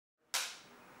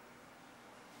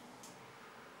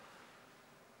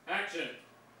Action!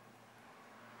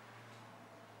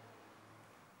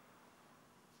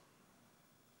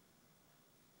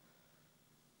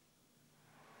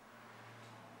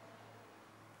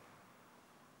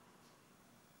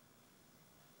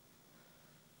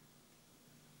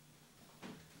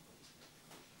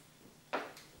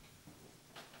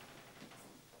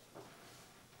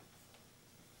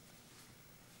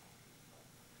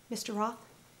 Mr. Roth?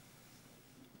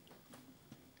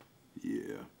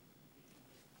 Yeah.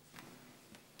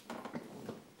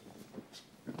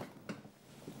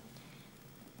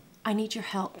 I need your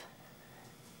help.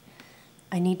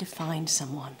 I need to find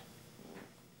someone.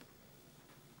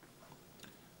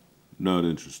 Not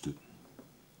interested.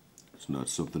 It's not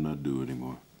something I do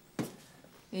anymore.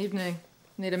 Evening.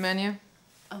 Need a menu?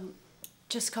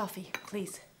 Just coffee,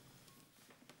 please.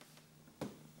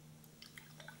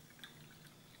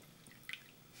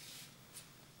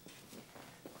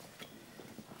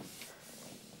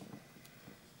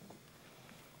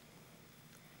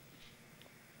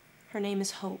 Her name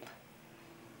is Hope.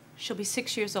 She'll be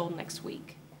 6 years old next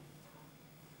week.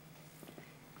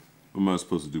 Am I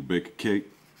supposed to do bake a cake?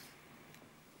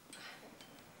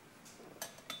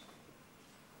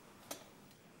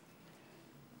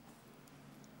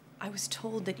 I was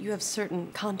told that you have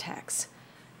certain contacts.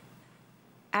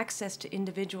 Access to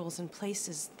individuals and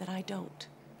places that I don't.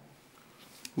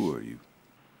 Who are you?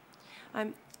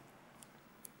 My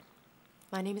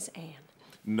name is Anne.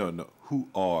 No. Who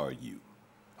are you?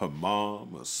 Her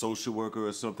mom, a social worker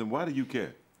or something? Why do you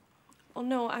care? Oh,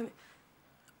 no,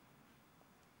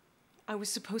 I was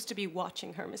supposed to be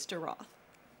watching her, Mr. Roth.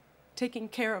 Taking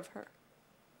care of her.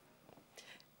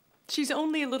 She's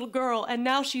only a little girl, and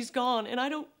now she's gone, and I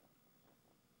don't...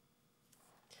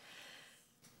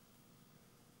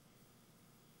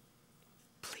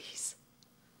 Please.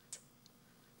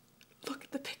 Look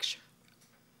at the picture.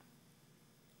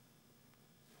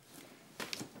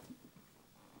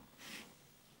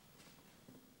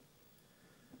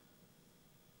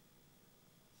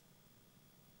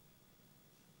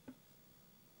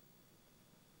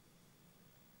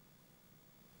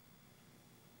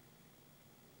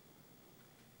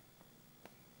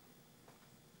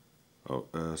 I'll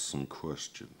ask some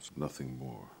questions, nothing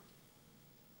more.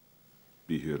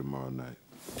 Be here tomorrow night.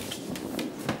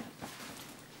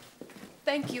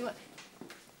 Thank you.